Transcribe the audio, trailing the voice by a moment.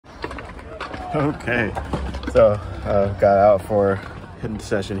Okay, so I've got out for hidden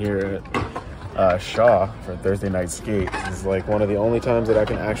session here at Shaw for Thursday night skate. This is like one of the only times that I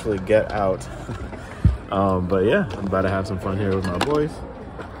can actually get out. But yeah, I'm about to have some fun here with my boys.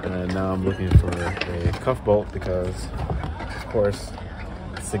 And now I'm looking for a cuff bolt because, of course,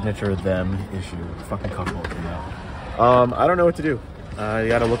 signature them issue. Fucking cuff bolt came out. I don't know what to do. You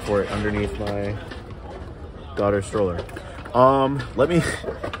gotta look for it underneath my daughter's stroller. Let me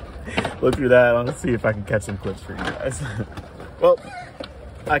look through that. I'll see if I can catch some clips for you guys. Well,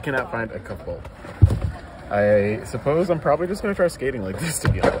 I cannot find a cuff bolt. I suppose I'm probably just gonna try skating like this, to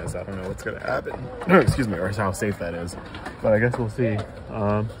be honest. I don't know what's gonna happen. Excuse me, or how safe that is. But I guess we'll see.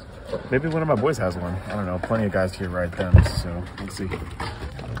 Maybe one of my boys has one. I don't know, plenty of guys here ride them, so let's see.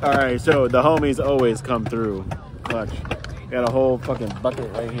 All right, so the homies always come through clutch. Got a whole fucking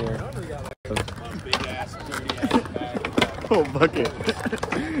bucket right here. Whole bucket.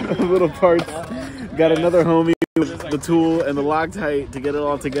 Little parts. Got another homie with the tool and the Loctite to get it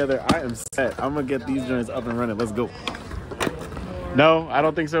all together. I am set. I'm gonna get these joints up and running. Let's go. No, I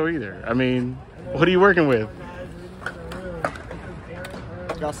don't think so either. I mean, what are you working with?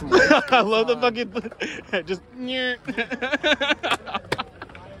 Got some I love the fucking just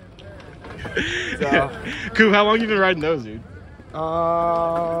Coop, how long you been riding those, dude?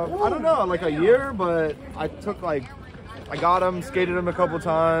 I don't know, like a year, but I took like, I got them, skated them a couple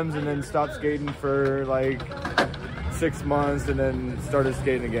times, and then stopped skating for like 6 months, and then started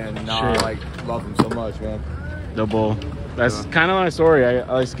skating again. And now I like love them so much, man. No bull. That's kind of my story.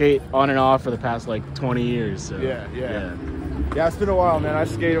 I skate on and off for the past like 20 years. So. Yeah, it's been a while, man. I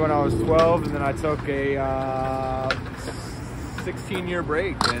skated when I was 12, and then I took a 16-year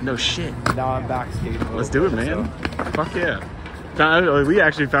break. And no shit. Now I'm back skating. Let's do it, man. So. Fuck yeah. We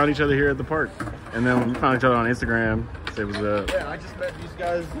actually found each other here at the park, and then we found each other on Instagram. It was yeah, I just met these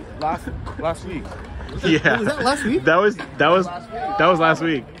guys last week. Yeah. Was that last week? That was last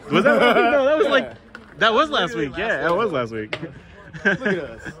week. Was that last week? No, that was like that was last week. Yeah, that was last week. Look at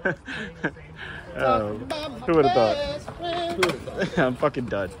us. Who would have thought? I'm fucking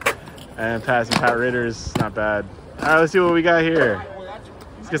done. And passing Pat Ritter's not bad. All right, let's see what we got here.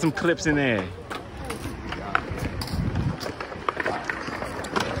 Let's get some clips in there.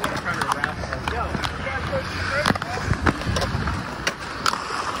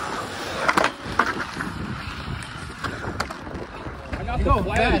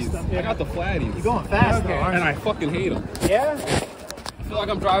 I got the flatties. You're going fast, though, and I fucking hate them. Yeah? I feel like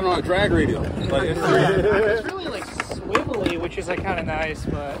I'm driving on a drag radio. Like, it's really like swivelly, which is like kind of nice,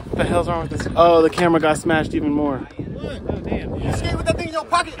 but what the hell's wrong with this? Oh, the camera got smashed even more. Oh damn! You skate with that thing in your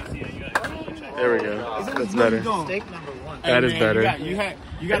pocket. There we go. That's better. Mistake number one. That is better.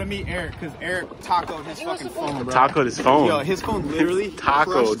 You got to meet Eric, because Eric tacoed his fucking phone, bro. Tacoed his phone. Yo, his phone literally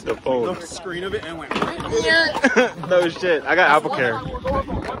tacoed the phone. The screen of it and went. No shit. I got Apple Care.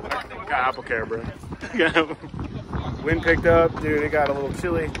 Got Apple Care, bro. Wind picked up, dude. It got a little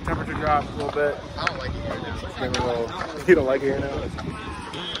chilly. Temperature dropped a little bit. I don't like it here now. You don't like it here now?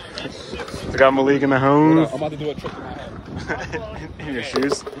 I got Malik in the home. I'm about to do a trick in my head. In your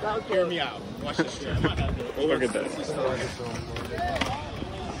shoes. Hear me out. Watch this shit. Look at that.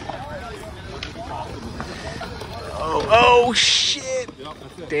 Oh shit!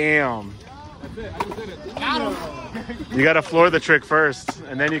 Damn. That's it. I just did it. You gotta floor the trick first,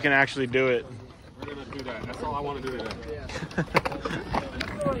 and then you can actually do it. We're gonna do that. That's all I want to do today.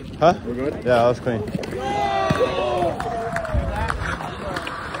 Huh? We're good? Yeah, that was clean.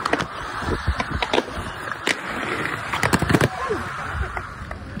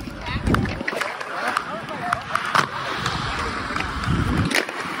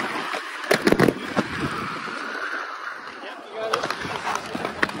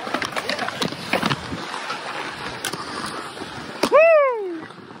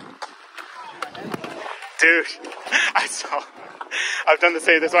 Dude, I've done the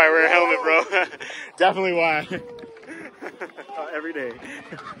same. That's why I wear a helmet, bro. Definitely why. Every day.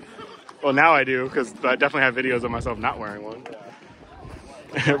 Well, now I do, because I definitely have videos of myself not wearing one.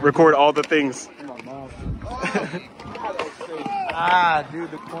 Record all the things. Dude,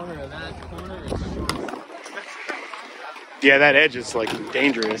 the corner of that corner is so... Yeah, that edge is like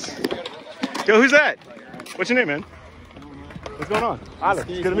dangerous. Yo, who's that? What's your name, man? What's going on? Alex,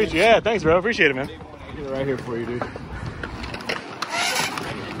 good to meet you. Yeah, thanks, bro. Appreciate it, man. Get it right here for you, dude.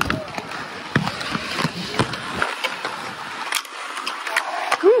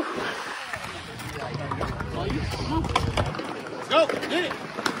 Woo. Let's go. Get it.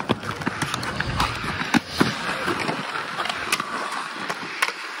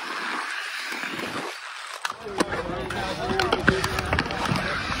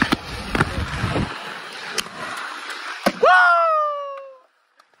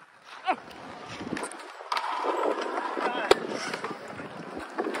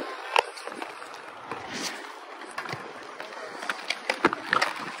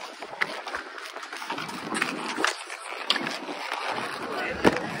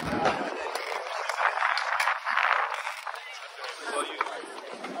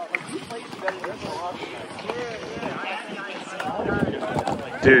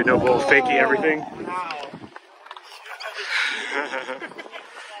 Dude, no bull, fakey everything.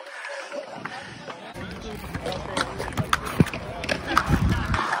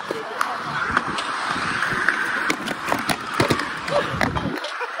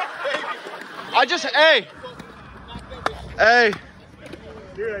 Hey.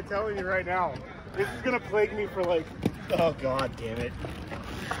 Dude, I'm telling you right now, this is gonna plague me for like, oh god damn it.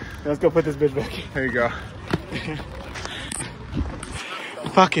 Let's go put this bitch back in. There you go.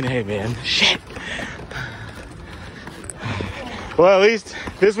 Fucking hey, man. Shit. Well, at least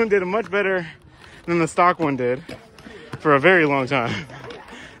this one did much better than the stock one did for a very long time.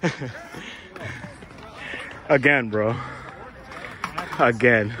 Again, bro.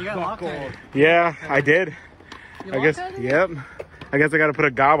 Again. You got locked in. Yeah, I did. You I guess, locked it? yep. I guess I gotta put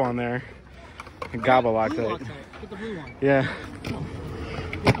a gob on there. A gob locked Blue it. Loctite. Get the blue one. Yeah.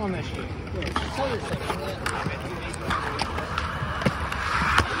 Get on that shit. Yeah, sell yourself.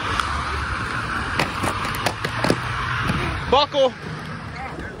 Buckle!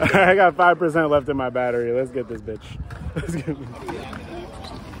 I got 5% left in my battery. Let's get this bitch. Let's get this.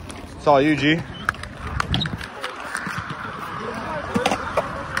 It's all you, G.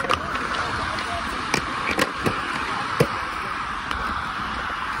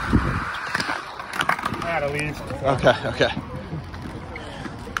 I gotta leave. Okay.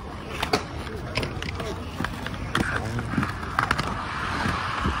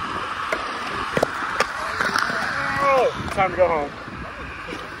 Oh, time to go home.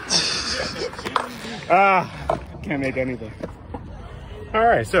 Can't make anything. All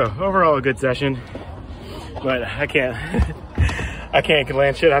right, so overall a good session, but I can't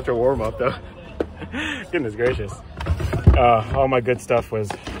land shit after warm up though. Goodness gracious. All my good stuff was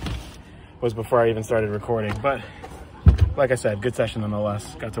before I even started recording, but like I said, good session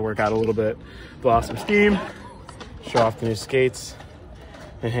nonetheless. Got to work out a little bit, blow off some steam, show off the new skates,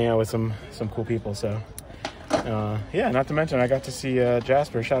 and hang out with some cool people. So yeah, not to mention I got to see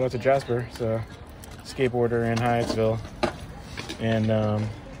Jasper. Shout out to Jasper. So skateboarder in Hyattsville, and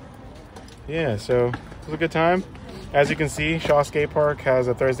yeah, so it was a good time. As you can see, Shaw Skate Park has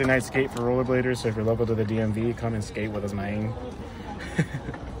a Thursday night skate for rollerbladers, so if you're local to the DMV, come and skate with us, man.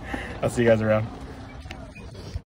 I'll see you guys around.